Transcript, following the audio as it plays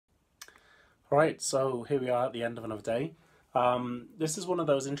Right, so here we are at the end of another day. This is one of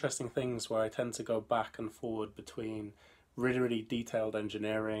those interesting things where I tend to go back and forward between really detailed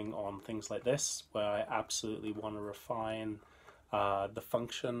engineering on things like this, where I absolutely want to refine the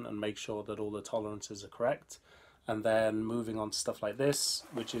function and make sure that all the tolerances are correct, and then moving on to stuff like this,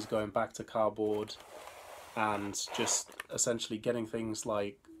 which is going back to cardboard and just essentially getting things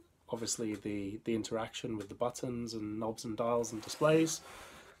like obviously the interaction with the buttons and knobs and dials and displays,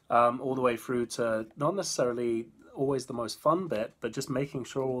 all the way through to not necessarily always the most fun bit, but just making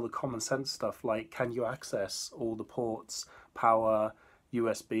sure all the common sense stuff like can you access all the ports, power,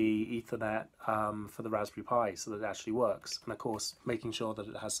 USB, Ethernet for the Raspberry Pi so that it actually works. And of course, making sure that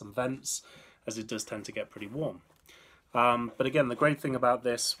it has some vents, as it does tend to get pretty warm. But again, the great thing about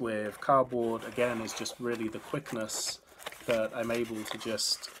this with cardboard, again, is just really the quickness that I'm able to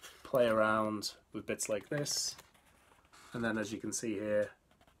just play around with bits like this. And then as you can see here,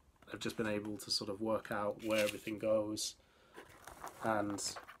 I've just been able to sort of work out where everything goes, and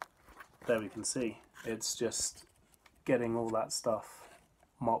there we can see it's just getting all that stuff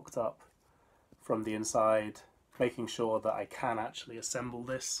mocked up from the inside, making sure that I can actually assemble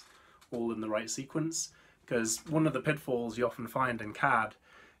this all in the right sequence, because one of the pitfalls you often find in CAD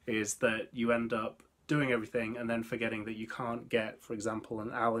is that you end up doing everything and then forgetting that you can't get, for example,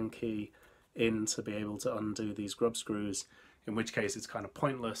 an Allen key in to be able to undo these grub screws, in which case it's kind of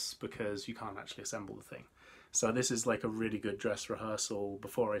pointless because you can't actually assemble the thing. So this is like a really good dress rehearsal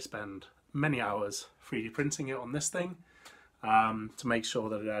before I spend many hours 3D printing it on this thing, to make sure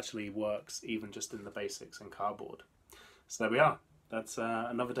that it actually works even just in the basics in cardboard. So there we are. That's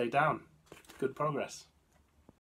another day down. Good progress.